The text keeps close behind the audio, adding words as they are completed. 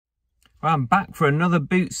Well, I'm back for another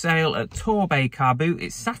boot sale at Torbay Car Boot.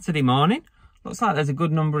 It's Saturday morning. Looks like there's a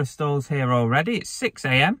good number of stalls here already. It's 6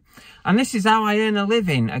 AM. And this is how I earn a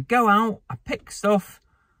living. I go out, I pick stuff,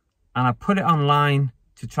 and I put it online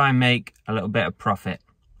to try and make a little bit of profit.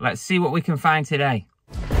 Let's see what we can find today.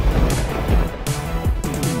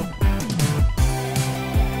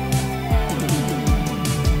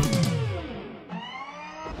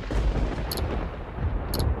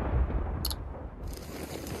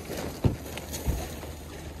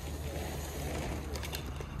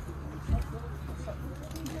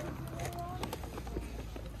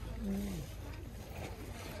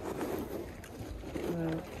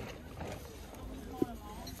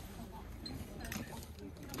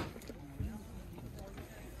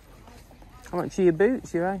 How much are your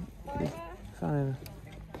boots, you right? £5.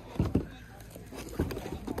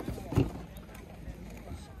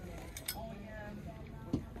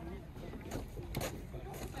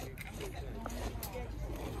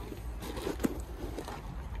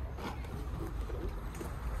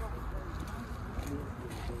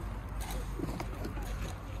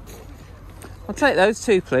 I'll take those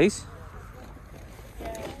two, please.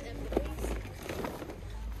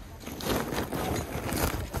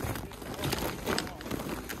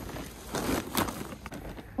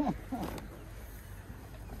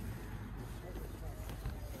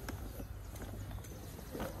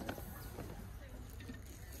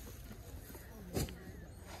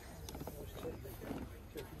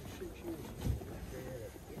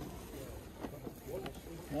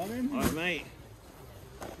 Alright, mate.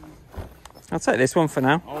 I'll take this one for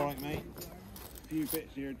now. Alright, mate. A few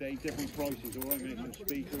bits here today, different prices, alright, mate. Some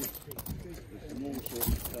speakers, there's some all sorts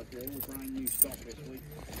of stuff here, all brand new stock this week.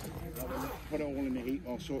 Put it all in the heat,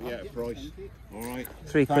 I'll sort you out a price. Alright.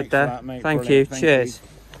 £3 there. That, mate. Thank Brilliant. you. Cheers.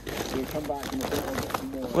 You. We'll come back in a bit, I'll get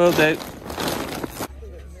some more. Will do.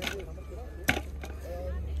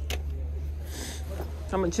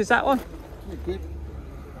 How much is that one? Good.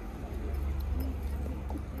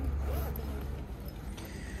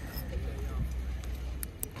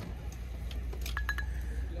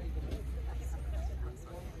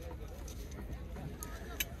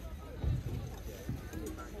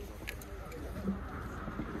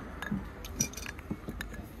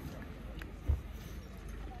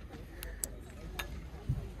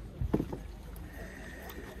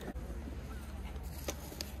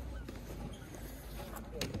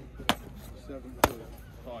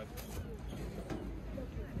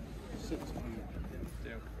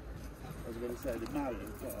 I was going to say the mallet,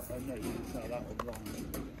 but I know you can sell that online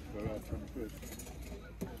for 20 quid.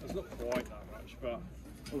 It's not quite that much, but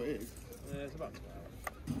Oh, it is? yeah, it's about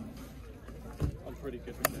 12. I'm pretty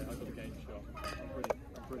good with it. I've got a game shop. I'm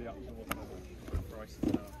pretty up to what the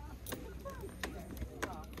prices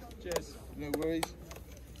are. Cheers. No worries.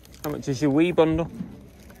 How much is your wee bundle?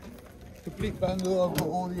 Complete bundle. I've got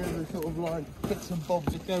all the other sort of like bits and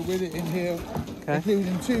bobs that go with it in here, Okay.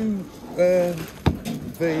 including two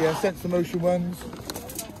the Sense of Motion ones.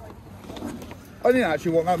 I didn't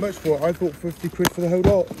actually want that much for it. I thought 50 quid for the whole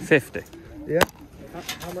lot. 50. Yeah.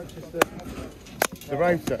 How much is The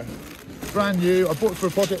router. Brand new. I bought it for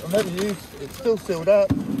a project I've never used. It's still sealed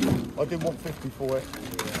up. I didn't want 50 for it.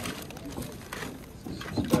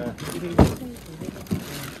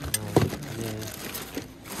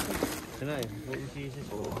 What would you use this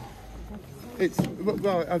for? It's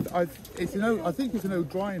well, it's an I think it's an old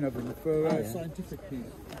drying oven for scientific piece.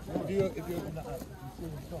 If you open that up, you can see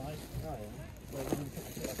inside. I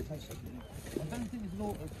don't think it's an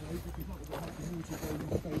auto close because it's not got much water going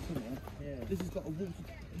straight in it. Yeah. This has got a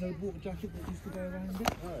water jacket that used to go around it.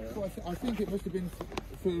 Oh, yeah. So I think it must have been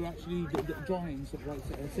for actually drying sort of like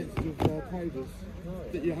sensitive powders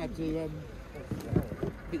that you had to.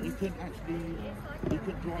 That you couldn't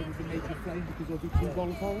dry with the naked flame because they'll be too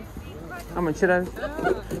volatile. How much are those? I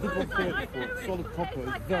think 130 for it. Solid copper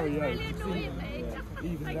is very old. You see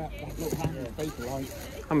even that little handle is vaporised.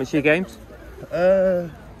 How much are your games?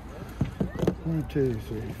 1, 2,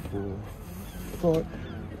 3, 4, 5.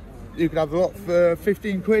 You could have a lot for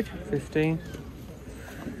 15 quid. 15.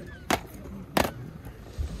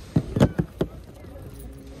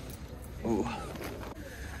 Ooh.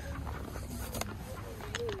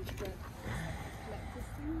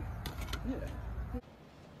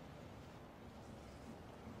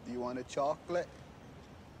 Do you want a chocolate?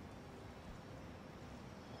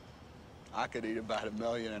 I could eat about 1.5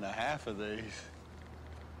 million of these.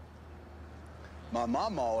 My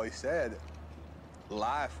mom always said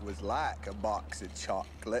life was like a box of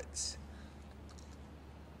chocolates.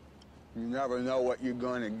 You never know what you're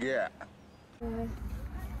gonna get.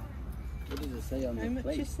 What does it say on the plate? How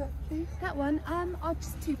much is that, please? That one, I'll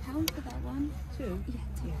just £2 for that one. Two?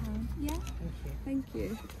 Yeah, £2. Yeah. Thank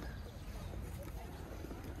you.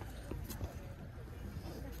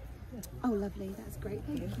 Oh, lovely. That's great.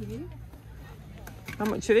 Thank you. How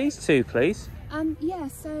much are these two, please? Yeah,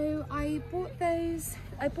 so I bought those.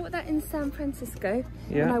 I bought that in San Francisco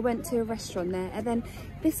Yeah. when I went to a restaurant there, and then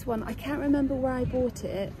this one I can't remember where I bought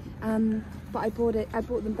it, but I bought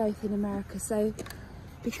them both in America. So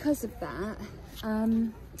because of that,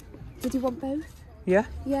 did you want both? Yeah.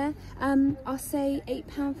 Yeah. I'll say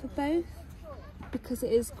 £8 for both because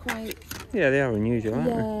it is quite. Yeah, they are unusual, aren't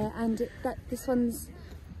they? Yeah, and this one's.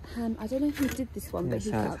 I don't know who did this one, but It's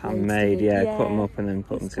he handmade, yeah. Put them up and then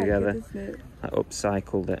put them It's quite together. good, isn't it? I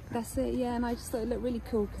upcycled it. That's it, yeah, and I just thought it looked really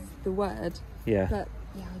cool because of the word. Yeah. But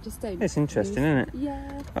yeah, I just don't. It's interesting, isn't it?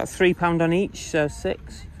 Yeah. About £3 on each, so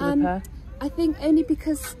 6 for the pair. I think only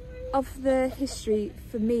because of the history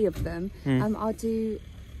for me of them, I'll do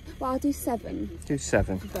 7 Do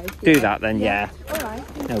 7. for both. Do that then, yeah. All right.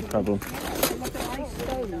 thank No you. problem.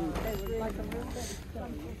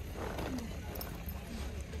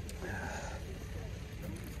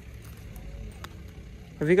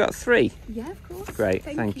 Have you got 3? Yeah, of course. Great,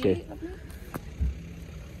 thank you. Lovely.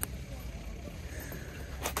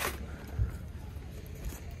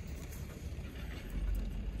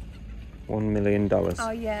 $1 million.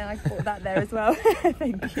 Oh yeah, I bought that there as well.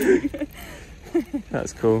 Thank you.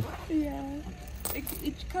 That's cool. Yeah.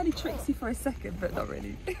 It kind of tricks you for a second, but not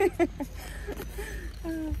really.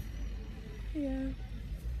 Yeah.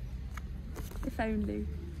 If only.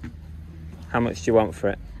 How much do you want for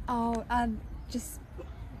it? Oh, just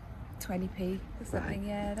 20p or something.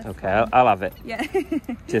 Yeah. That's Okay, fine. I'll have it. Yeah.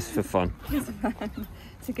 Just for fun. Just fun.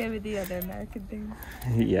 To go with the other American things.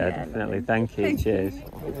 Yeah, definitely. lovely. Thank you. Thank Cheers. you.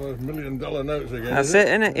 One of those $1 million notes again. That's it,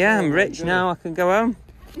 innit? Yeah, I'm rich now. I can go home.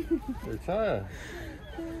 Retire.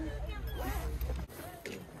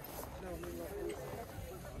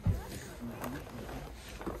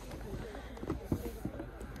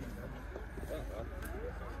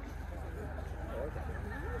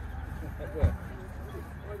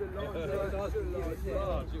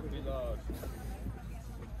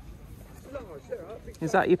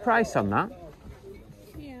 Is that your price on that?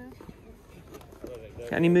 Yeah.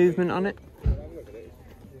 Got any movement on it?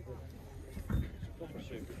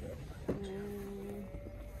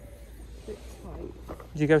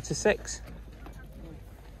 Did you go to 6?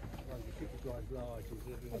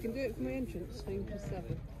 I can do it for my entrance thing for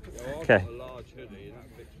 7. Okay.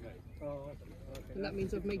 And that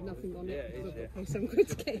means I've made nothing on it. So I've got to pay some quid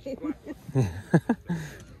to get in.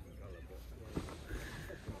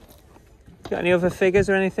 Got any other figures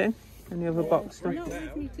or anything? Any other box stuff? Not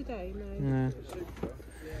with me today, no.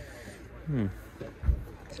 No.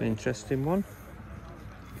 It's an interesting one.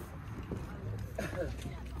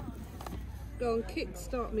 Go on,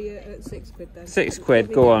 kickstart me at 6 quid then. 6 quid, Let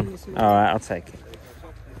me go get on. in this one. Alright, I'll take it.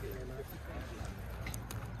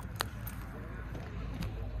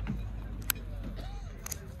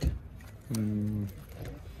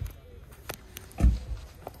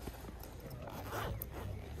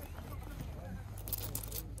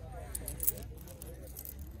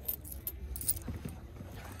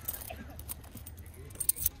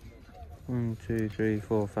 One, 2, 3,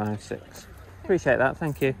 4, 5, 6. Appreciate that,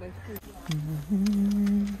 thank you.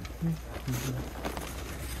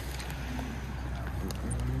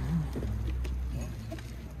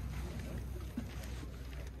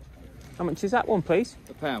 How much is that one, please?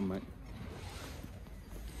 £1, mate.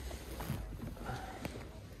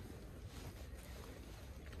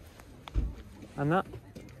 And that?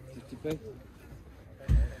 50p.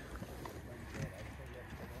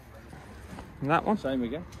 And that one? Same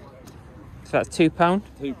again. So that's £2.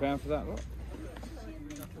 £2 for that lot.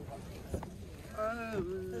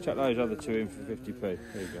 Chuck those other 2 in for 50p.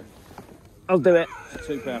 There you go. I'll do it.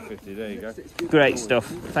 £2.50. There you go. Great stuff,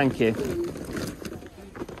 thank you.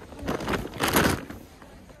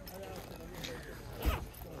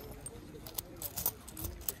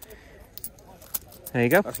 There you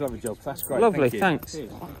go. That's a lovely job. That's great. Lovely, Thank you. thanks.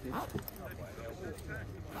 Cheers.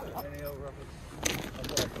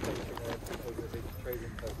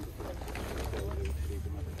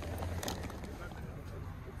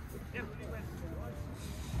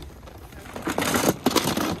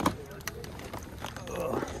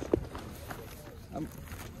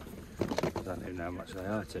 I don't even know how much they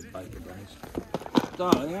are, Ted Baker bags.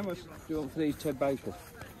 Darling, how much do you want for these Ted Baker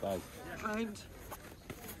bags? Right.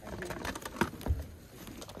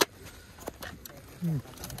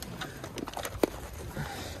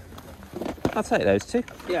 I'll take those two.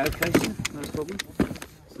 Yeah, okay, sir. No problem.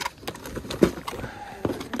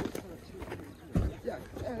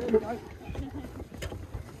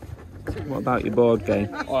 What about your board game?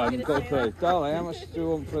 Oh, I haven't got a clue. Darling, how much do you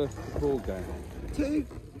want for the board game? 2.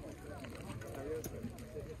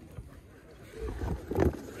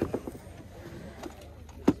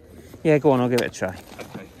 Yeah, go on, I'll give it a try.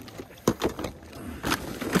 Okay.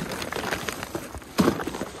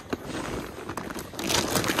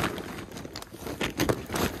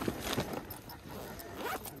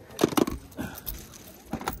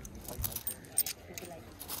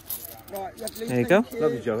 Right, lovely. There you go.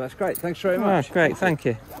 Lovely job, that's great. Thanks very Oh, much. great, thank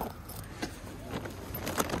you.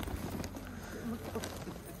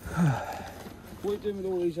 What are you doing with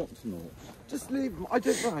all these Optimals? Just leave them. I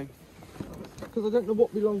don't know. Because I don't know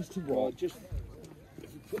what belongs to what. Right, just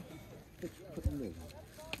put them in.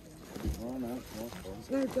 Oh no, no,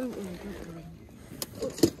 No, don't worry.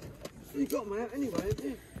 You got them out anyway, haven't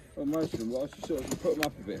you? well, most of them, well, I should sort of put them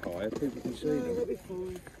up a bit higher, people can see No, them. they'll be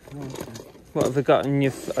fine. What have we got on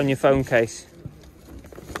your phone case?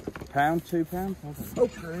 £1, £2? Oh,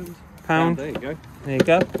 pound. Pound. There you go. There you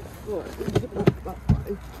go. Right, that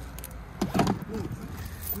way.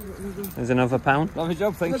 There's another £1. Lovely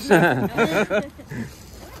job, thanks. Let's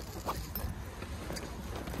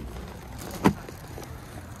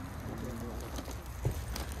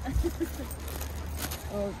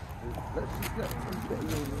just let them get a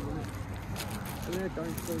little minute. And they're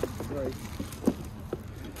going to the place.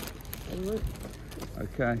 Alright.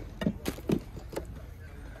 Okay.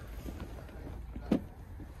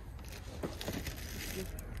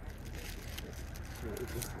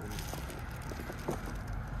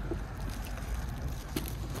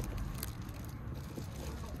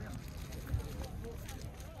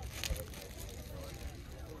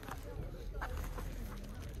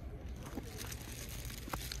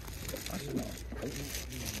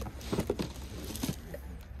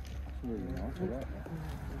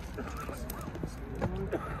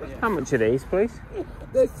 How much are these, please?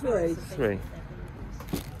 There's 3. 3.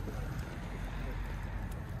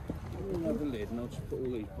 Another lid and I'll just put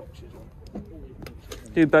all these boxes on.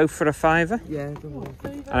 Do both for a £5. Yeah, go on.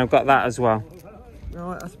 And I've got that as well.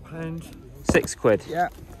 Right, that's £1. £6. Yeah.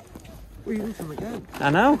 Well, you need some again.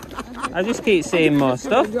 I know. I just keep seeing more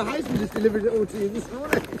stuff. Your husband just delivered it all to you this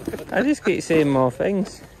morning. I just keep seeing more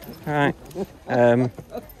things. Right. You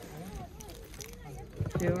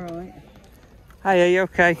alright? Hi, are you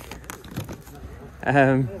okay?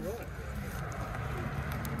 To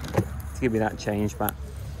give me that change back.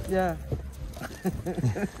 Yeah.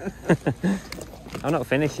 I'm not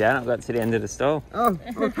finished yet. I've got to the end of the store. Oh,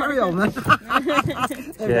 well, carry on then.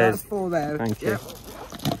 Cheers. That's 4 there. Thank you. Yep.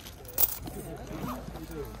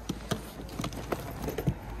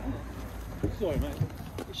 Sorry, mate.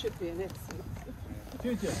 It should be an S.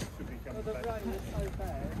 Should you? Should be coming back. Rain is so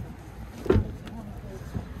bad.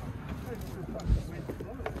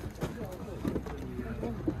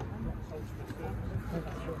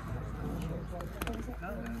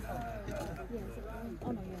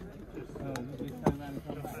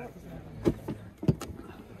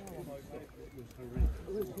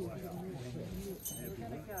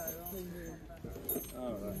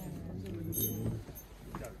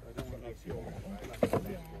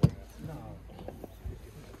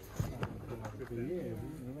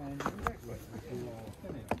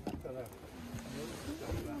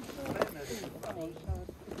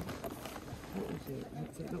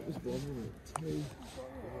 That was 1, wasn't it? 2.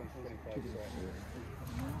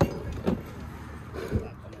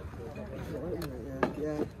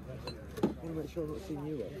 Yeah. I want to make sure I'm not seeing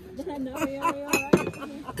you up. No, you're alright.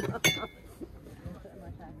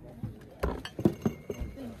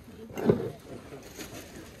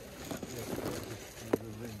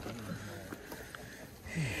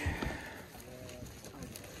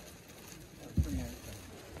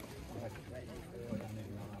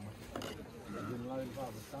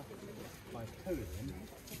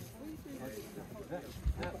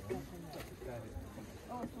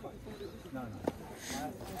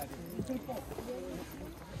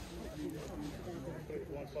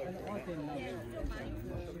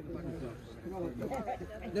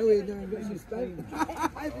 No, we're doing this in Spain. I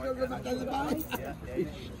think I'll go back down the bag.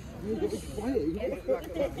 You've got to be quiet.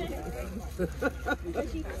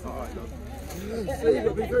 So you've got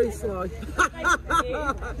to be very sly.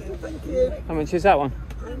 Thank you. How much is that one?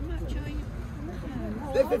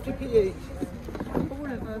 They're 50p each. All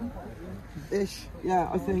of them. Ish, yeah,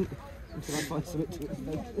 I think. Until I find something too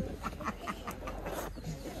expensive.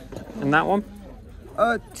 And that one?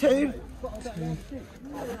 2.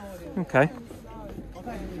 Okay.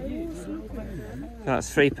 That's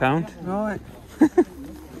 £3. Right.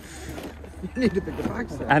 You need a bigger bag,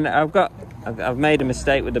 sir. And I've made a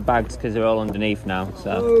mistake with the bags because they're all underneath now.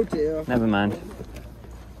 So Oh dear. never mind.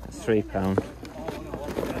 £3.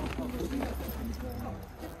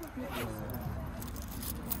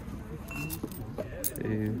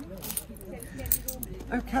 Two.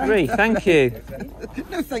 Okay. 3, thank you.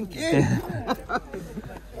 No, thank you.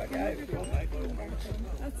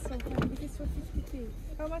 That's so funny. It is for 50p.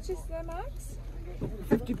 How much is the max?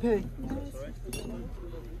 50p.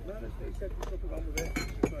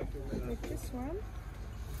 Like this one?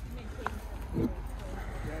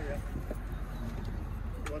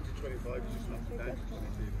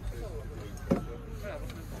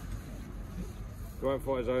 You won't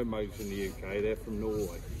find his own mates in the UK, they're from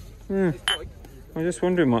Norway. Hmm. I'm just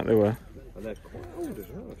wondering what they were. And they're quite old as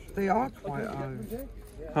well. They are quite old.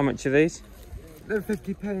 How much are these? They're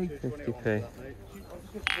 50p. 50p.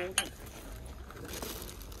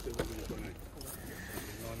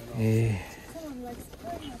 Yeah.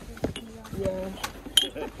 Yeah.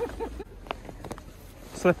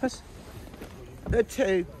 Slippers? They're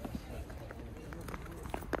 2.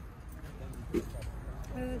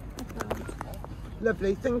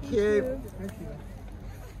 Lovely, thank you.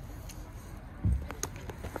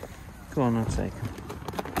 Go on, I'll take them.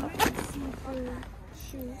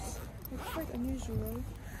 Shoes. It's quite unusual.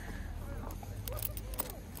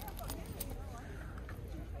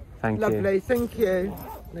 Thank Lovely, thank you.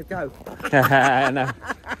 Now go. you. No.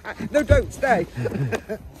 No, don't stay.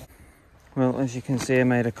 Well, as you can see, I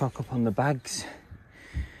made a cock up on the bags.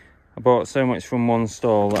 I bought so much from one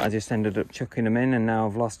stall that I just ended up chucking them in, and now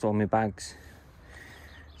I've lost all my bags.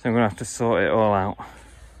 So I'm going to have to sort it all out.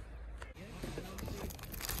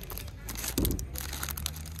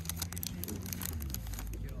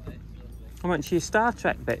 How much are your Star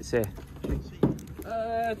Trek bits here?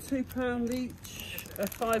 £2 each, a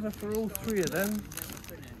fiver for all 3 of them.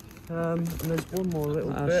 And there's one more little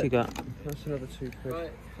What bit. else you got? That's another £2. Right,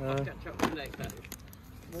 I'll catch up with you next time.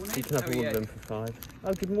 You can have one of them for 5.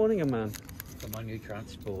 Oh, good morning, man. For my new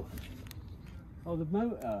transport. Oh, the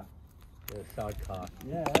motor. The sidecar.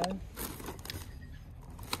 Yeah.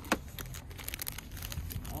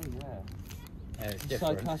 Oh, yeah. It's The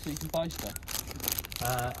different. sidecar so you can buy stuff.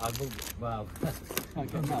 I will, well,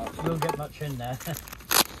 Can't get much. you'll get much in there.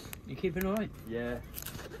 You keeping alright? Yeah.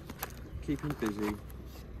 Keep him busy.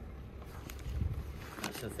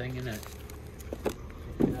 That's the thing, isn't it?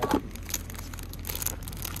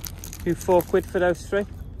 You £4 for those 3?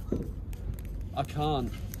 I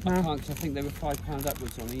can't. No. I can't because I think they were £5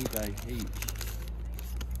 upwards on eBay each.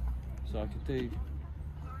 So I could do.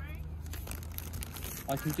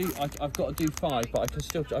 I've got to do 5, but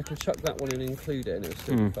I can chuck that one in and include it, and it'll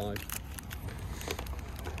still be 5.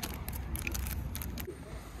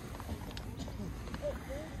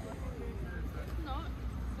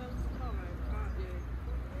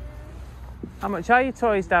 How much are your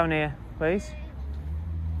toys down here, please?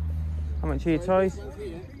 How much are your toys?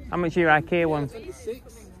 How much are your IKEA ones?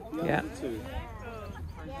 6. Yeah.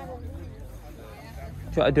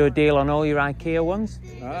 Do you want to do a deal on all your IKEA ones?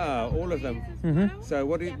 Ah, all of them. Mm-hmm. So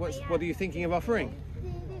what are you thinking of offering?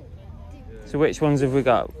 So which ones have we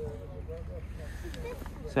got?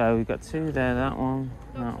 So we've got 2 there, that one,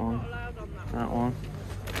 that one, that one.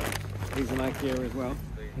 He's an IKEA as well.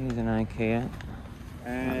 Here's an IKEA.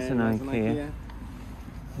 And That's an there's IKEA.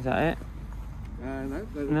 Is that it? No,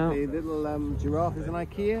 the No. little giraffe is an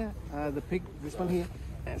IKEA. The pig, this one here,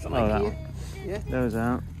 that's an Oh, that IKEA. one. Yeah. Those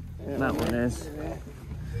out. Yeah, That one is. Yeah.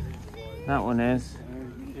 That one is.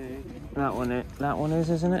 Okay. That one is. That one is,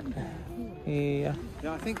 isn't it? Yeah.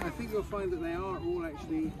 Yeah, I think you'll find that they are all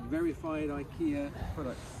actually verified IKEA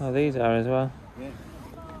products. Oh, these are as well. Yeah.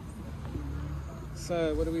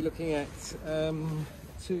 So what are we looking at?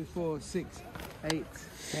 2, 4, 6, 8,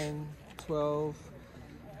 10, 12,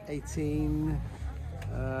 18.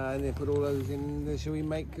 And then put all those in. Shall we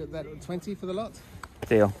make that 20 for the lot?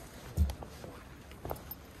 Deal.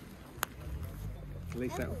 At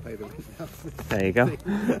least that will pay the There you go.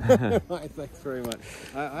 Right, thanks very much.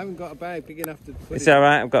 I haven't got a bag big enough to put It's it. all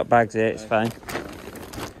right. I've got bags here. It's fine.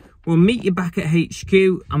 We'll meet you back at HQ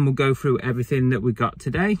and we'll go through everything that we got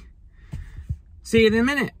today. See you in a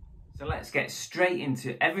minute. So let's get straight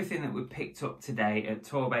into everything that we picked up today at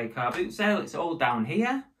Torbay car boot sale. It's all down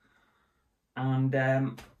here. And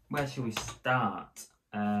where shall we start?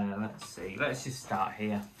 Let's see. Let's just start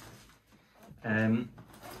here.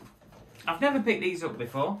 I've never picked these up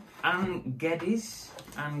before. Anne Geddes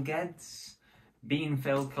bean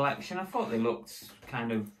filled collection. I thought they looked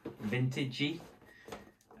kind of vintagey.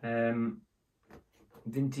 Vintagey,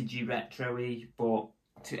 retro-y, but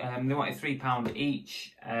they wanted £3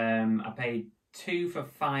 each. I paid 2 for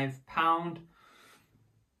 £5.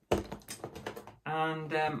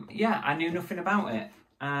 And yeah, I knew nothing about it.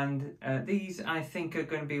 and these I think are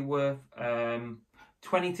going to be worth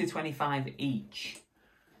 20 to 25 each.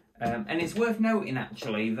 And it's worth noting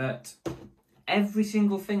actually that every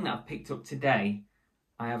single thing that I've picked up today,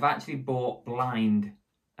 I have actually bought blind.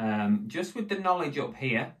 Just with the knowledge up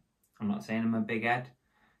here, I'm not saying I'm a big head,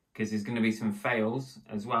 because there's going to be some fails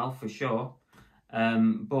as well for sure.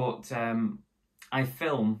 But I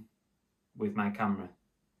film with my camera.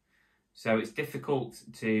 So it's difficult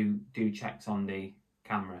to do checks on the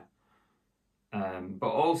camera. But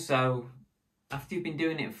also, after you've been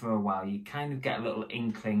doing it for a while, you kind of get a little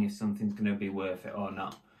inkling if something's going to be worth it or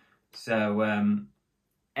not. So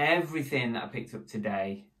everything that I picked up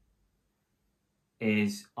today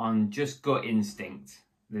is on just gut instinct.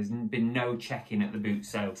 There's been no checking at the boot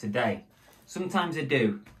sale today. Sometimes I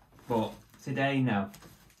do, but today no.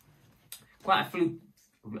 Quite a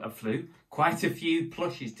few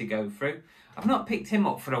plushes to go through. I've not picked him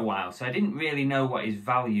up for a while, so I didn't really know what his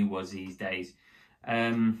value was these days.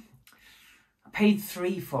 I paid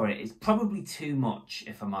 $3 for it. It's probably too much,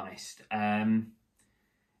 if I'm honest. I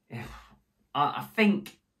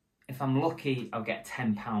think if I'm lucky, I'll get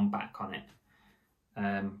 £10 back on it.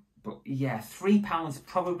 But yeah, £3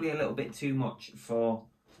 probably a little bit too much for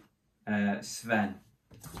Sven.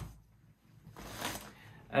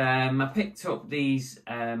 I picked up these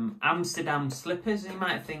Amsterdam slippers. You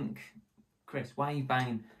might think, Chris, why are you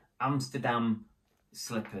buying Amsterdam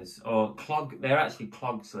slippers? Or clog, they're actually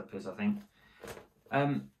clog slippers, I think.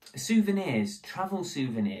 Souvenirs, travel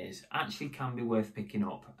souvenirs, actually can be worth picking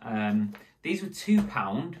up. These were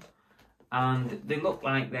 £2 and they look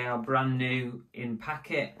like they are brand new in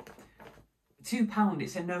packet. £2,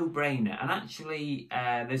 it's a no-brainer. And actually,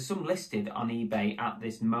 there's some listed on eBay at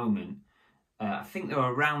this moment. I think they're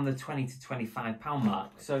around the £20 to £25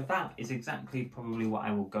 mark. So that is exactly probably what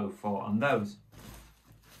I will go for on those.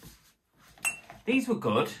 These were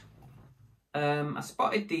good. I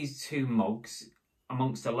spotted these two mugs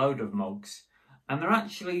amongst a load of mugs. And they're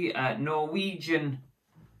actually Norwegian.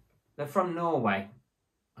 They're from Norway.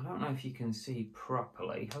 I don't know if you can see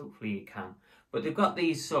properly. Hopefully you can. But they've got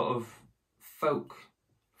these sort of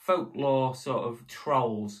folklore sort of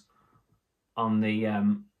trolls on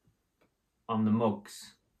the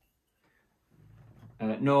mugs.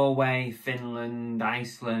 Norway, Finland,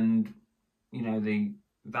 Iceland, you know,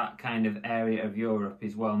 that kind of area of Europe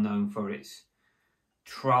is well known for its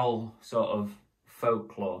troll sort of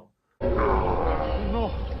folklore.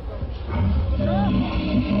 No.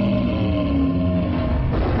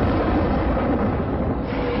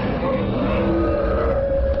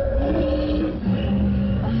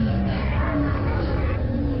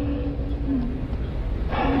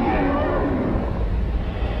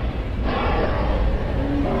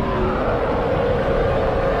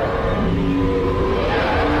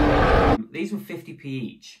 These were 50p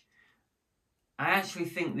each. I actually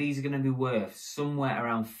think these are going to be worth somewhere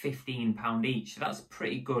around £15 each. So that's a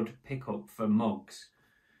pretty good pickup for mugs.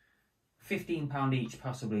 £15 each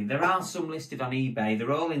possibly. There are some listed on eBay.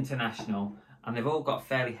 They're all international and they've all got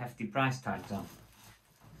fairly hefty price tags on.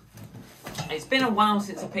 It's been a while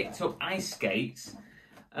since I picked up ice skates,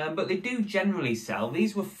 but they do generally sell.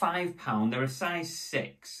 These were £5. They're a size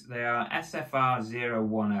 6. They are SFR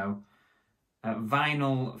 010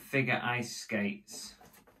 vinyl figure ice skates.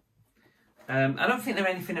 I don't think they're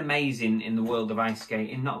anything amazing in the world of ice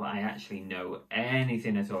skating. Not that I actually know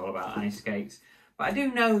anything at all about ice skates. But I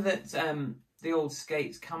do know that the old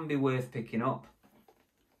skates can be worth picking up.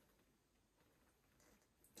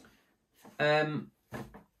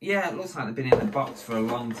 Yeah, it looks like they've been in the box for a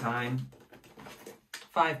long time.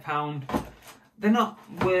 £5. They're not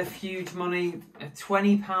worth huge money.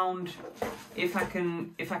 £20 if I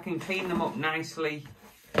can clean them up nicely.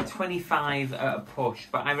 25 at a push,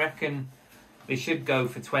 but I reckon they should go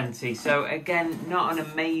for 20. So again, not an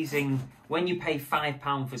amazing. When you pay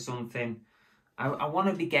 £5 for something, I want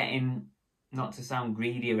to be getting, not to sound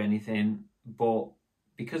greedy or anything, but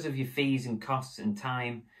because of your fees and costs and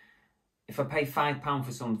time, if I pay £5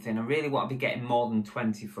 for something, I really want to be getting more than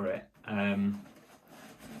 20 for it.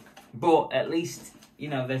 But at least, you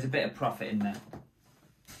know, there's a bit of profit in there.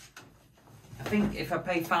 I think if I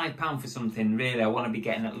pay £5 for something, really, I want to be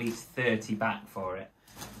getting at least 30 back for it.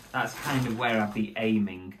 That's kind of where I'd be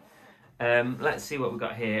aiming. Let's see what we've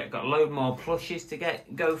got here. I've got a load more plushes to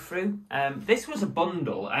go through. This was a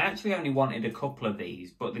bundle. I actually only wanted a couple of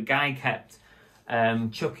these, but the guy kept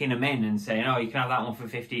chucking them in and saying, oh, you can have that one for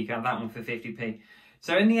 50, you can have that one for 50p.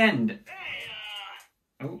 So in the end...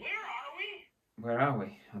 Oh, where are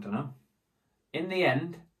we? I don't know. In the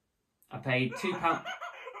end, I paid £2.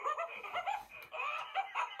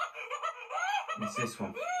 It's this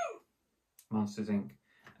one. Monsters Inc.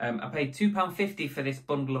 I paid £2.50 for this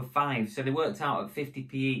bundle of 5, so they worked out at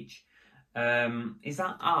 50p each. Is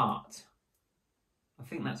that art? I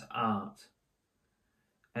think that's art.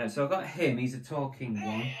 So I got him, he's a talking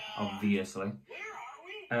one, obviously.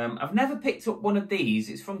 I've never picked up one of these,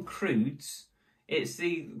 it's from Croods. It's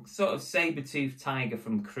the sort of saber-toothed tiger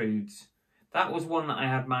from Croods. That was one that I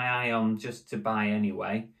had my eye on just to buy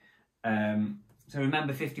anyway. So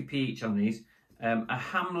remember 50p each on these. A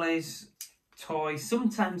Hamleys toy,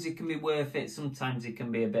 sometimes it can be worth it, sometimes it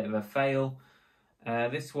can be a bit of a fail.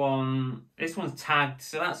 This one's tagged,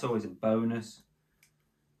 so that's always a bonus.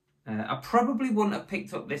 I probably wouldn't have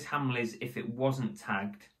picked up this Hamleys if it wasn't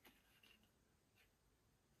tagged.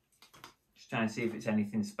 Just trying to see if it's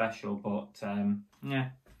anything special, but yeah.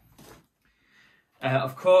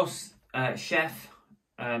 Of course, Chef,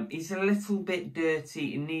 he's a little bit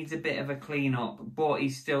dirty, he needs a bit of a clean up, but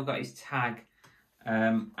he's still got his tag.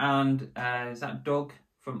 And is that Doug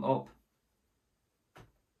from Up?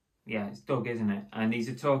 Yeah, it's Doug, isn't it? And he's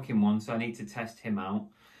a talking one, so I need to test him out.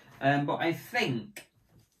 But I think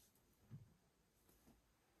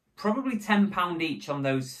probably £10 each on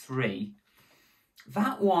those 3.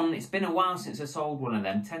 That one, it's been a while since I sold one of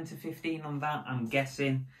them. 10 to 15 on that, I'm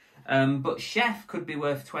guessing. But Chef could be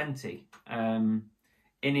worth 20. In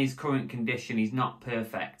his current condition, he's not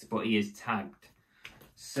perfect, but he is tagged.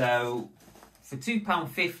 So for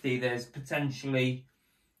 £2.50, there's potentially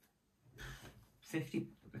 50.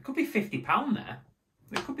 There could be £50 there.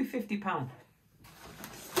 There could be £50.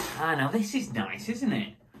 Ah, now this is nice, isn't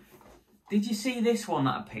it? Did you see this one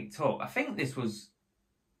that I picked up? I think this was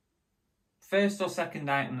first or second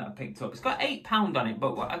item that I picked up. It's got £8 on it,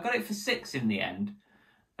 but I got it for 6 in the end.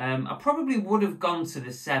 I probably would have gone to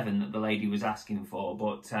the 7 that the lady was asking for,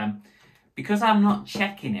 but because I'm not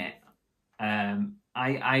checking it,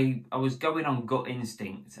 I was going on gut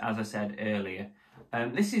instinct, as I said earlier.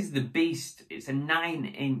 This is the Beast. It's a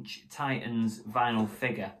 9-inch Titans vinyl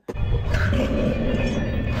figure.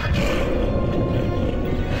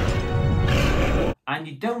 And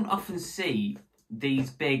you don't often see these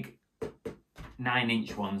big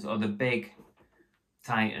 9-inch ones, or the big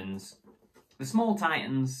Titans. The small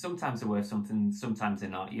Titans, sometimes they're worth something, sometimes they're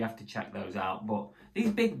not. You have to check those out. But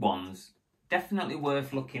these big ones, definitely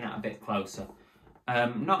worth looking at a bit closer.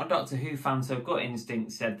 Not a Doctor Who fan, so gut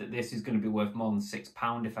instinct said that this is going to be worth more than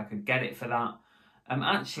 £6 if I could get it for that.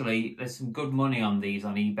 Actually, there's some good money on these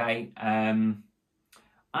on eBay.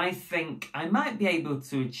 I think I might be able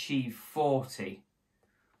to achieve 40.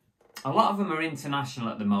 A lot of them are international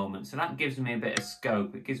at the moment, so that gives me a bit of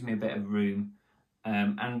scope. It gives me a bit of room.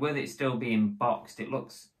 And with it still being boxed, it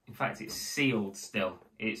looks, in fact, it's sealed still.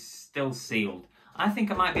 It's still sealed. I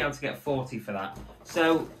think I might be able to get 40 for that.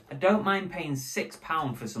 So I don't mind paying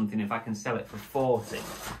 £6 for something if I can sell it for 40.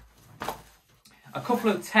 A couple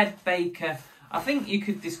of Ted Baker. I think you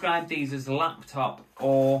could describe these as laptop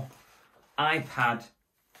or iPad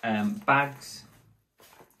bags.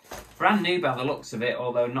 Brand new by the looks of it,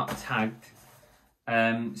 although not tagged.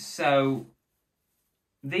 So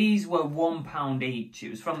these were £1 each. It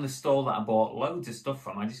was from the store that I bought loads of stuff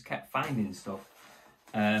from. I just kept finding stuff.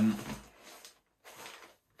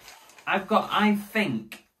 I've got, I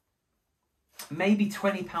think, maybe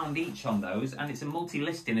 £20 each on those, and it's a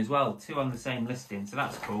multi-listing as well, 2 on the same listing, so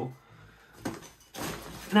that's cool.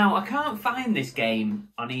 Now, I can't find this game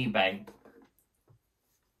on eBay.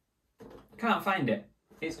 Can't find it.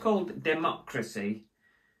 It's called Democracy.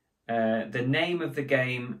 The name of the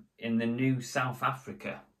game in the new South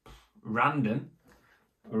Africa. Random.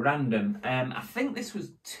 I think this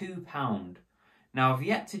was £2. Now, I've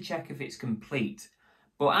yet to check if it's complete.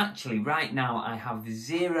 But actually, right now, I have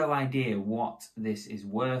zero idea what this is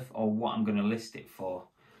worth or what I'm going to list it for.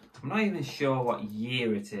 I'm not even sure what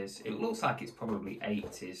year it is. It looks like it's probably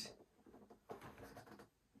 80s.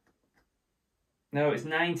 No, it's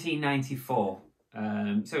 1994.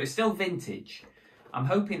 So it's still vintage. I'm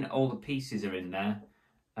hoping all the pieces are in there.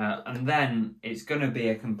 And then it's going to be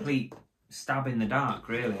a complete stab in the dark,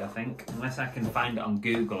 really, I think. Unless I can find it on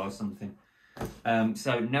Google or something.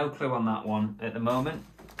 So no clue on that one at the moment.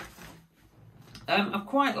 I've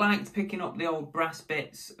quite liked picking up the old brass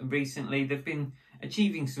bits recently. They've been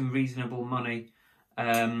achieving some reasonable money.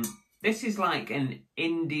 This is like an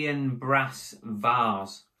Indian brass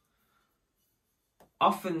vase.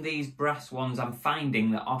 Often these brass ones, I'm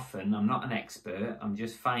finding that often, I'm not an expert, I'm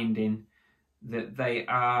just finding that they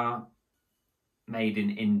are made in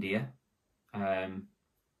India.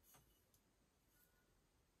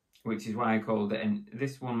 Which is why I called it, and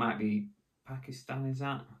this one might be Pakistan, is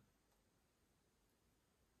that?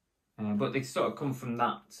 But they sort of come from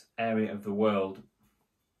that area of the world.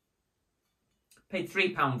 Paid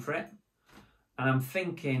 £3 for it. And I'm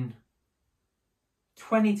thinking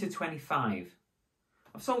 20 to 25.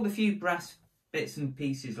 I've sold a few brass bits and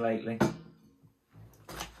pieces lately.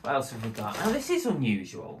 What else have we got? Now this is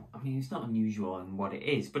unusual. I mean, it's not unusual in what it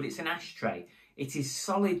is, but it's an ashtray. It is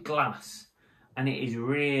solid glass and it is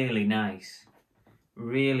really nice.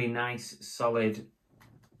 Really nice, solid.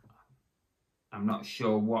 I'm not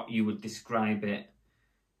sure what you would describe it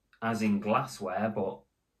as in glassware, but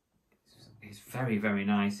it's very, very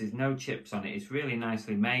nice. There's no chips on it. It's really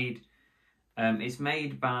nicely made. It's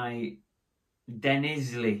made by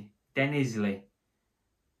Denizli.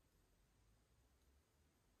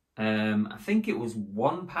 I think it was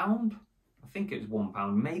 £1. I think it was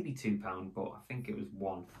 £1, maybe £2, but I think it was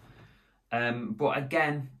 £1. But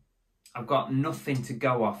again, I've got nothing to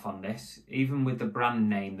go off on this. Even with the brand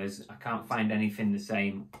name, I can't find anything the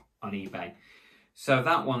same on eBay. So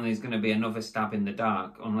that one is going to be another stab in the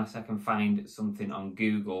dark, unless I can find something on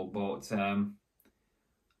Google. But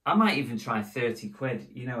I might even try 30 quid.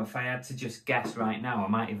 You know, if I had to just guess right now, I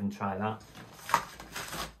might even try that.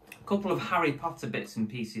 A couple of Harry Potter bits and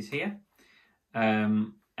pieces here.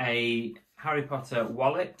 A Harry Potter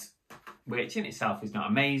wallet, which in itself is not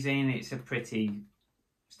amazing. It's a pretty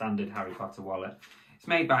standard Harry Potter wallet. It's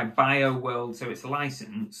made by BioWorld, so it's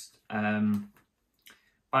licensed.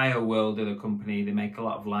 BioWorld are the company. They make a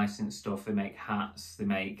lot of licensed stuff. They make hats, they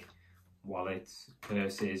make wallets,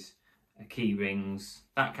 purses, key rings,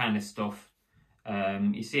 that kind of stuff.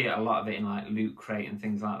 You see a lot of it in like Loot Crate and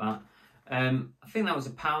things like that. I think that was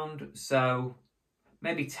 £1, so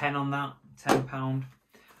maybe 10 on that, £10.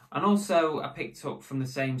 And also I picked up from the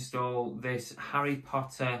same stall this Harry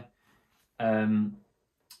Potter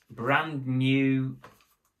brand new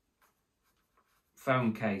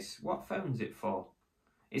phone case. What phone's it for?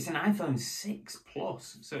 It's an iPhone 6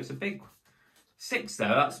 Plus, so it's a big 6 though,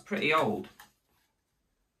 that's pretty old.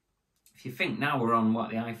 If you think now we're on, what,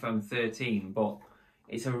 the iPhone 13, but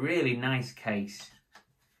it's a really nice case.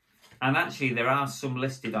 And actually there are some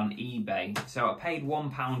listed on eBay. So I paid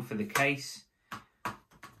 £1 for the case.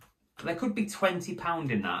 There could be £20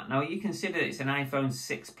 in that. Now you consider it's an iPhone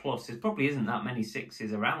 6 Plus. There probably isn't that many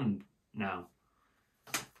 6s around now.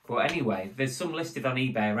 But anyway, there's some listed on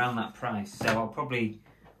eBay around that price. So I'll probably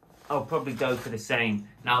go for the same.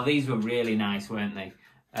 Now these were really nice, weren't they?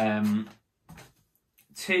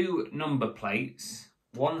 2 number plates,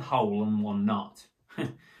 1 hole and 1 knot.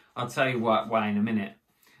 I'll tell you why in a minute.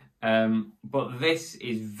 But this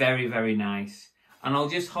is very, very nice. And I'll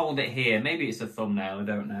just hold it here. Maybe it's a thumbnail, I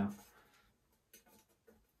don't know.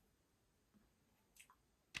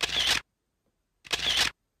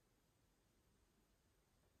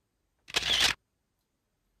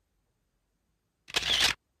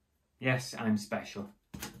 Yes, I'm special.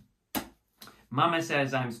 Mama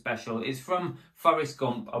says I'm special. It's from Forrest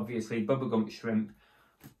Gump, obviously, Bubba Gump Shrimp.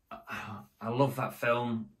 I love that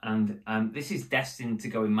film, and this is destined to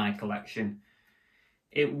go in my collection.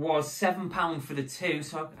 It was £7 for the 2,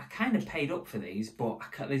 so I kind of paid up for these, but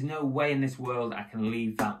there's no way in this world I can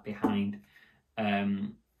leave that behind.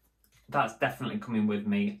 That's definitely coming with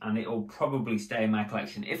me, and it'll probably stay in my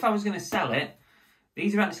collection. If I was going to sell it,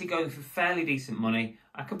 these are actually going for fairly decent money.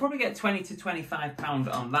 I could probably get £20 to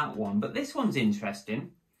 £25 on that one, but this one's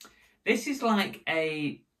interesting. This is like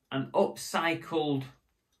an upcycled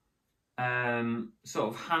sort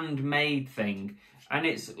of handmade thing, and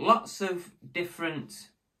it's lots of different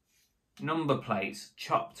number plates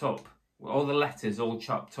chopped up, all the letters all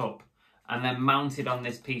chopped up, and then mounted on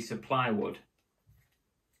this piece of plywood.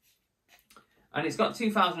 And it's got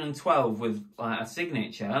 2012 with like a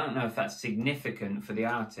signature. I don't know if that's significant for the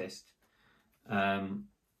artist.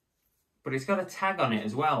 But it's got a tag on it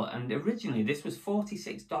as well. And originally this was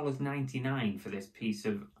 $46.99 for this piece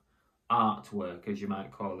of artwork, as you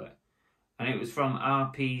might call it. And it was from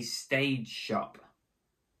RP's Stage Shop.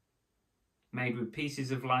 Made with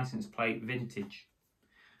pieces of license plate vintage.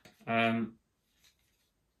 But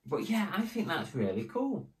yeah, I think that's really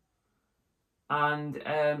cool. And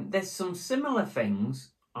there's some similar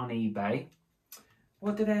things on eBay.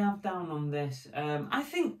 What did I have down on this? I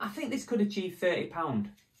think this could achieve £30.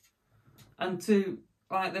 And to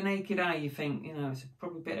like the naked eye, you think, you know, it's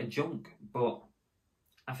probably a bit of junk, but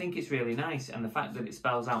I think it's really nice. And the fact that it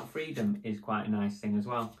spells out freedom is quite a nice thing as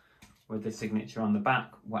well, with the signature on the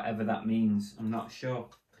back, whatever that means, I'm not sure.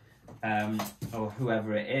 Or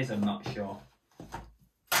whoever it is, I'm not sure.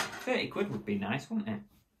 30 quid would be nice, wouldn't it?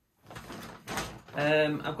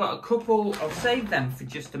 I've got a couple, I'll save them for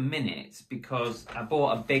just a minute because I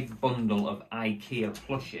bought a big bundle of IKEA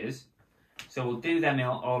plushes. So we'll do them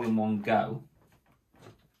all in one go.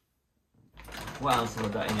 What else have I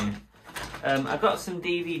got in here? I got some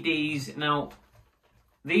DVDs. Now,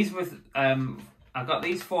 these were, I got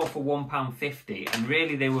these for £1.50, and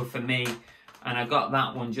really they were for me, and I got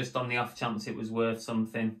that one just on the off chance it was worth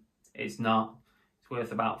something. It's not. It's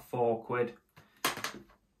worth about £4.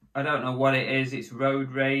 I don't know what it is. It's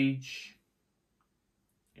Road Rage.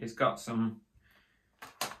 It's got some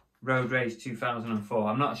Road Rage 2004.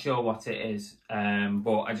 I'm not sure what it is,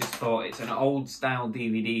 but I just thought it's an old style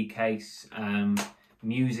DVD case,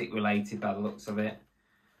 music related by the looks of it.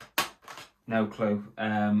 No clue.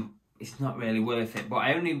 It's not really worth it, but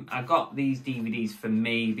I got these DVDs for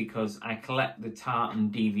me because I collect the tartan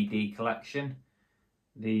DVD collection.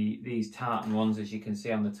 These tartan ones, as you can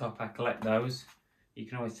see on the top, I collect those. You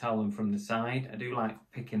can always tell them from the side. I do like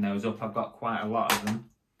picking those up. I've got quite a lot of them.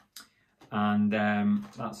 And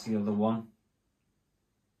that's the other one.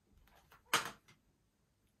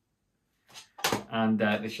 And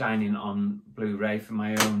The Shining on Blu-ray for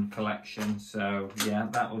my own collection. So yeah,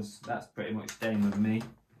 that's pretty much staying with me.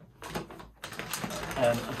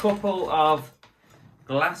 A couple of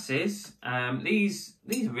glasses. These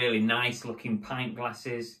are really nice looking pint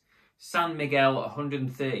glasses. San Miguel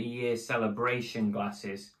 130 year celebration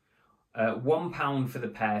glasses. £1 for the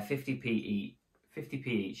pair, 50p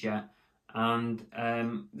each, yeah. And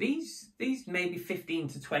these maybe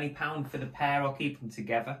 £15 to £20 for the pair. I'll keep them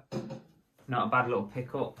together. Not a bad little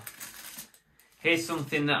pickup. Here's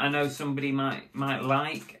something that I know somebody might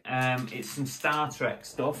like. It's some Star Trek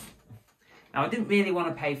stuff. Now, I didn't really want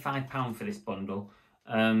to pay £5 for this bundle,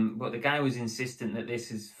 but the guy was insistent that this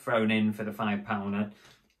is thrown in for the £5.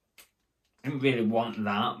 I didn't really want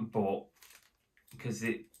that, but because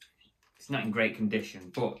it's not in great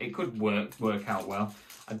condition, but it could work out well.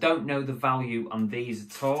 I don't know the value on these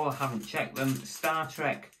at all. I haven't checked them. Star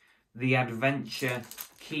Trek The Adventure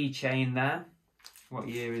keychain there. What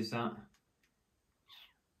year is that?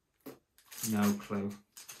 No clue.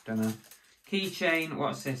 Don't know. Keychain,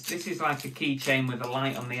 what's this? This is like a keychain with a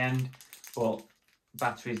light on the end, but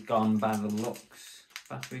battery's gone by the looks.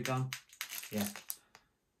 Battery gone? Yeah.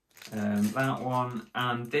 That one,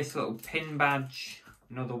 and this little pin badge.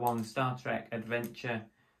 Another one, Star Trek Adventure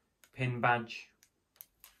pin badge.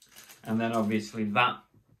 And then obviously that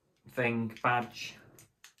thing, badge,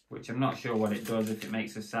 which I'm not sure what it does, if it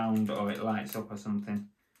makes a sound or it lights up or something.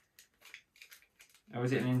 Or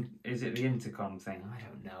is it the intercom thing? I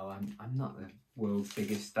don't know. I'm not the world's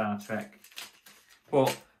biggest Star Trek.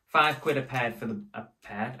 But £5 a pair for the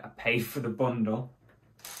I paid for the bundle.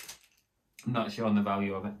 I'm not sure on the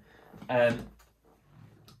value of it.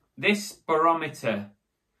 This barometer.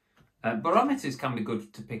 Barometers can be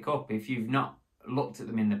good to pick up if you've not looked at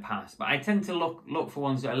them in the past, but I tend to look for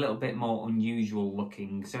ones that are a little bit more unusual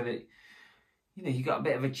looking, so that you got a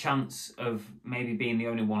bit of a chance of maybe being the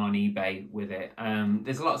only one on eBay with it.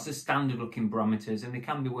 There's lots of standard looking barometers and they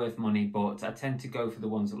can be worth money, but I tend to go for the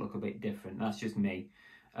ones that look a bit different. That's just me.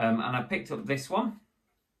 And I picked up this one.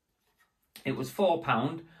 It was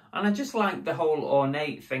 £4, and I just like the whole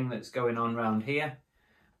ornate thing that's going on around here.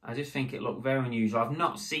 I just think it looked very unusual. I've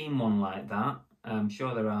not seen one like that. I'm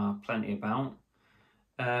sure there are plenty about.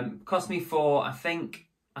 Cost me I think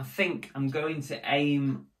I'm going to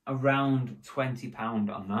aim around £20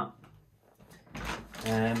 on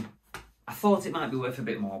that. I thought it might be worth a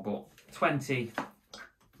bit more, but 20,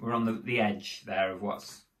 we're on the edge there of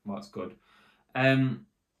what's good.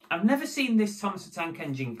 I've never seen this Thomas the Tank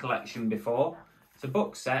Engine collection before. It's a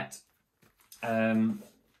book set.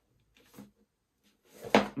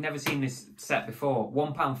 Never seen this set before.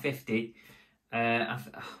 £1.50.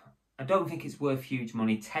 I don't think it's worth huge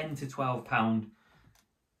money. £10 to £12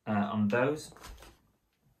 on those.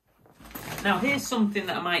 Now here's something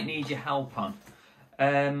that I might need your help on.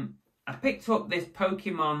 I picked up this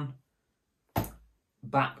Pokemon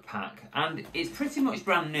backpack and it's pretty much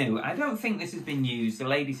brand new. I don't think this has been used. The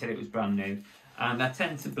lady said it was brand new, and I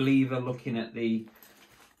tend to believe her looking at the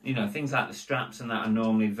things like the straps and that are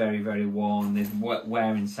normally very, very worn. There's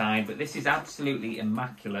wear inside, but this is absolutely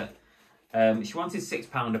immaculate. She wanted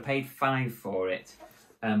 £6. I paid £5 for it.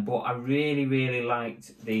 But I really, really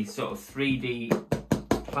liked the sort of 3D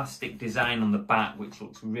plastic design on the back, which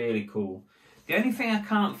looks really cool. The only thing I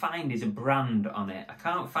can't find is a brand on it. I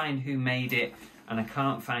can't find who made it, and I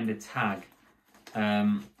can't find a tag,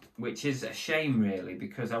 which is a shame really,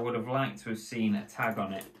 because I would have liked to have seen a tag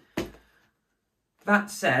on it.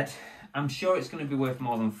 That said, I'm sure it's going to be worth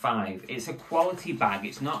more than £5. It's a quality bag.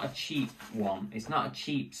 It's not a cheap one. It's not a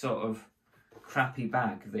cheap sort of crappy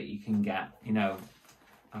bag that you can get, a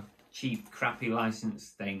cheap crappy license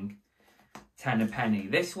thing, 10 a penny.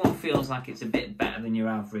 This one feels like it's a bit better than your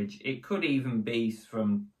average. It could even be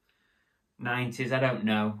from 90s, I don't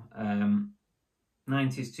know. 90s,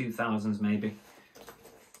 2000s maybe.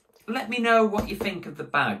 Let me know what you think of the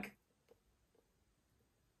bag.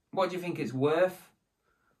 What do you think it's worth?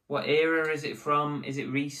 What era is it from? Is it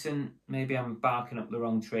recent? Maybe I'm barking up the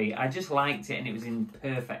wrong tree. I just liked it and it was in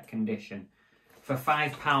perfect condition. For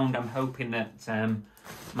 £5, I'm hoping that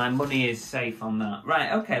my money is safe on that.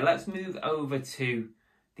 Right, okay, let's move over to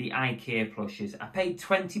the IKEA plushes. I paid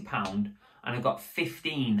 £20 and I got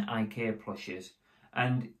 15 IKEA plushes.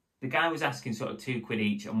 And the guy was asking sort of £2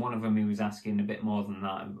 each, and one of them he was asking a bit more than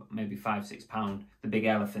that, maybe £5, £6, the big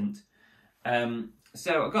elephant.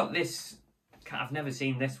 So I got this. I've never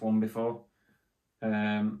seen this one before.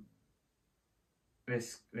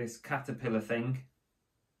 This caterpillar thing.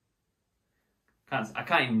 I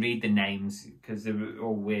can't even read the names because they're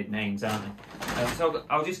all weird names, aren't they? So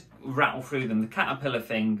I'll just rattle through them. The caterpillar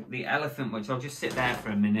thing, the elephant, which I'll just sit there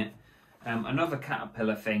for a minute. Another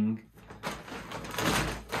caterpillar thing.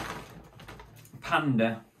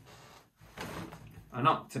 Panda. An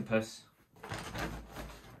octopus.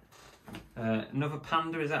 Another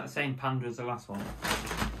panda. Is that the same panda as the last one?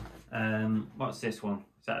 What's this one?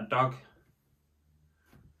 Is that a dog?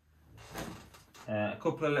 A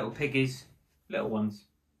couple of little piggies, little ones.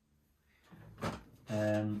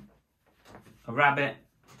 A rabbit.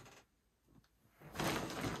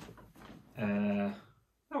 That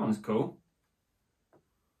one's cool.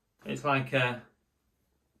 It's like an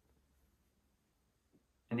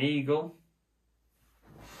eagle.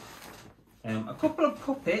 A couple of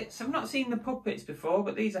puppets. I've not seen the puppets before,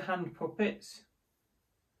 but these are hand puppets.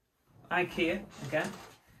 IKEA again.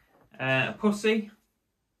 A pussy.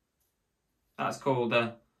 That's called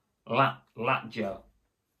a Latjo.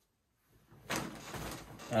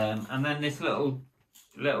 And then this little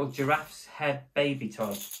giraffe's head baby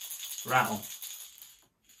toy, Rattle.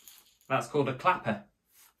 That's called a clapper.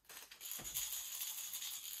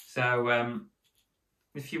 So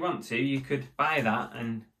if you want to, you could buy that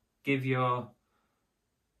and give your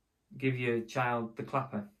child the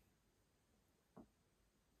clapper.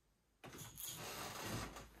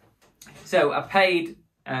 So I paid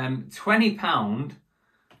 £20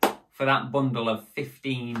 for that bundle of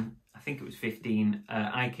 15, I think it was 15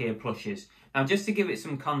 IKEA plushes. Now, just to give it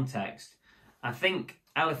some context, I think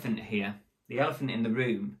elephant here, the elephant in the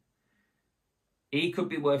room, he could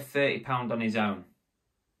be worth £30 on his own.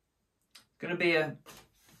 It's going to be it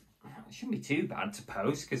shouldn't be too bad to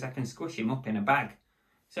post because I can squish him up in a bag.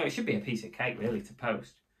 So it should be a piece of cake really to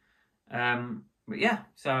post. But yeah,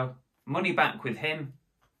 so money back with him.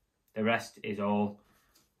 The rest is all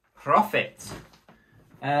profit.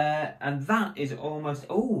 And that is almost...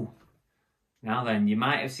 Oh, now then, you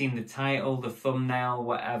might have seen the title, the thumbnail,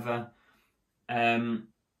 whatever.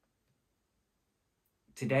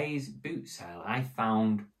 Today's boot sale, I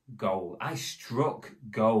found gold. I struck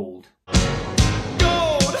gold.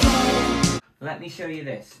 Gold! Let me show you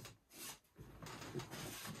this.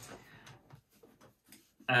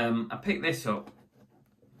 I picked this up.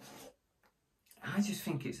 I just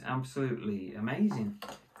think it's absolutely amazing.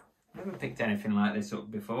 Never picked anything like this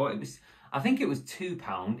up before. I think it was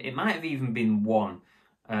 £2. It might have even been £1.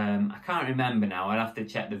 I can't remember now. I'd have to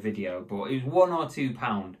check the video, but it was £1 or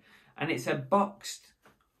 £2. And it's a boxed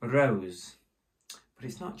rose. But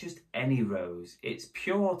it's not just any rose. It's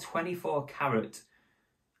pure 24 karat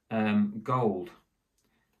gold.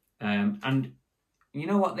 And you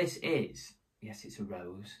know what this is? Yes, it's a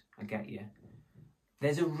rose. I get you.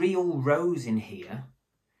 There's a real rose in here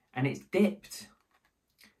and it's dipped.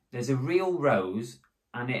 There's a real rose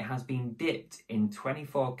and it has been dipped in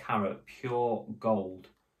 24 karat pure gold.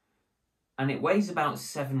 And it weighs about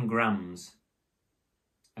 7 grams,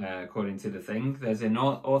 according to the thing. There's an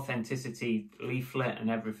authenticity leaflet and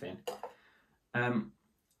everything.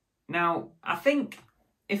 Now, I think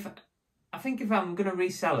if I'm going to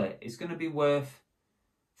resell it, it's going to be worth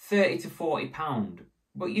 £30 to £40.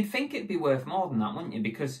 But you'd think it'd be worth more than that, wouldn't you?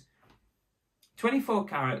 Because 24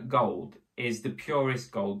 karat gold is the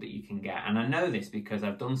purest gold that you can get. And I know this because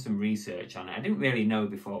I've done some research on it. I didn't really know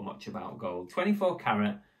before much about gold. 24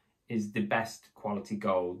 karat is the best quality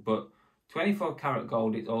gold, but 24 karat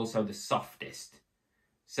gold is also the softest.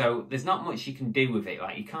 So there's not much you can do with it.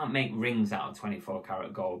 Like, you can't make rings out of 24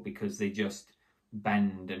 karat gold because they just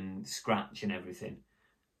bend and scratch and everything.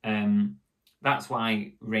 That's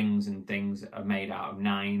why rings and things are made out of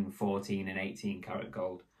 9, 14 and 18 karat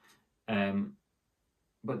gold.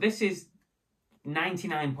 But this is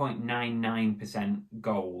 99.99%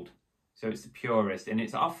 gold. So it's the purest, and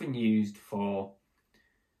it's often used for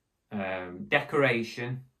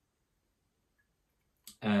decoration,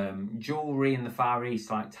 jewellery in the Far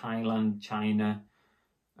East like Thailand, China,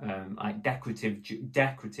 like decorative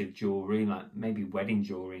jewellery, like maybe wedding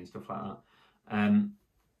jewellery and stuff like that.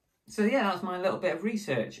 So yeah, that's my little bit of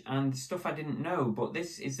research and stuff I didn't know, but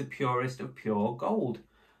this is the purest of pure gold.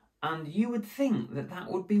 And you would think that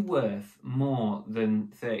that would be worth more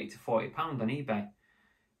than £30 to £40 on eBay.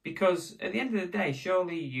 Because at the end of the day,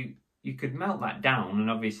 surely you could melt that down and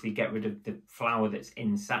obviously get rid of the flour that's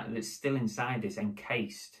inside, that's still inside this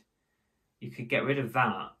encased. You could get rid of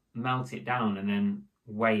that, melt it down and then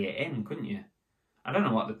weigh it in, couldn't you? I don't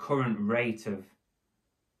know what the current rate of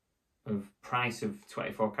price of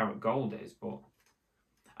 24 karat gold is, but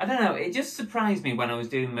I don't know. It just surprised me when I was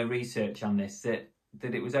doing my research on this that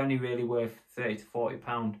it was only really worth £30 to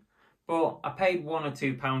 £40. But I paid £1 or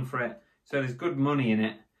 £2 for it, so there's good money in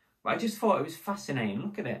it. But I just thought it was fascinating.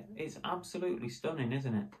 Look at it. It's absolutely stunning,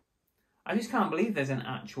 isn't it? I just can't believe there's an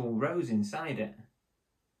actual rose inside it.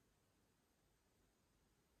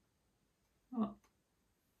 Oh.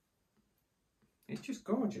 It's just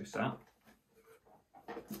gorgeous, that.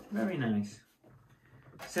 Very nice.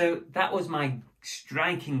 So that was my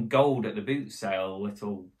striking gold at the boot sale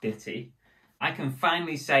little ditty. I can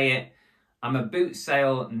finally say it. I'm a boot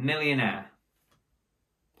sale millionaire.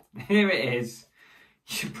 Here it is.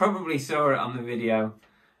 You probably saw it on the video.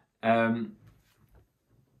 It's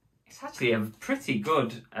actually a pretty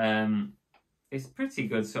good,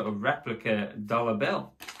 sort of replica dollar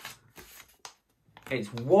bill. It's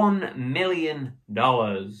 $1 million.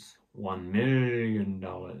 $1 million.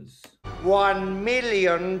 $1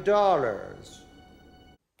 million.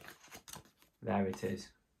 There it is.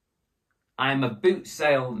 I'm a boot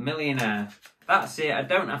sale millionaire. That's it. I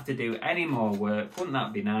don't have to do any more work. Wouldn't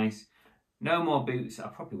that be nice? No more boots. I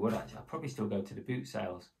probably would actually. I'd probably still go to the boot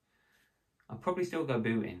sales. I'd probably still go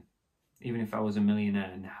booting. Even if I was a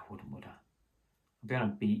millionaire. No, I wouldn't, would I? I'd be on a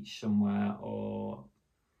beach somewhere or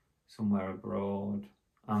somewhere abroad.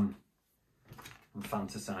 I'm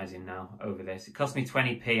fantasising now over this. It cost me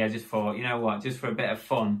 20p. I just thought, you know what, just for a bit of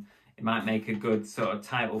fun, it might make a good sort of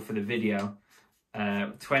title for the video.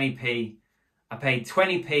 20p. I paid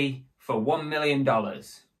 20p for $1 million.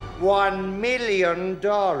 $1 million.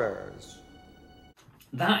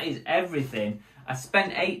 That is everything. I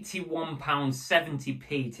spent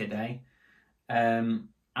 £81.70p today. And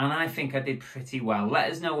I think I did pretty well. Let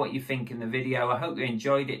us know what you think in the video. I hope you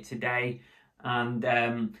enjoyed it today. And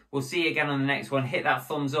we'll see you again on the next one. Hit that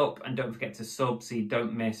thumbs up and don't forget to sub so you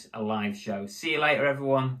don't miss a live show. See you later,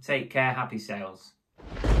 everyone. Take care. Happy sales.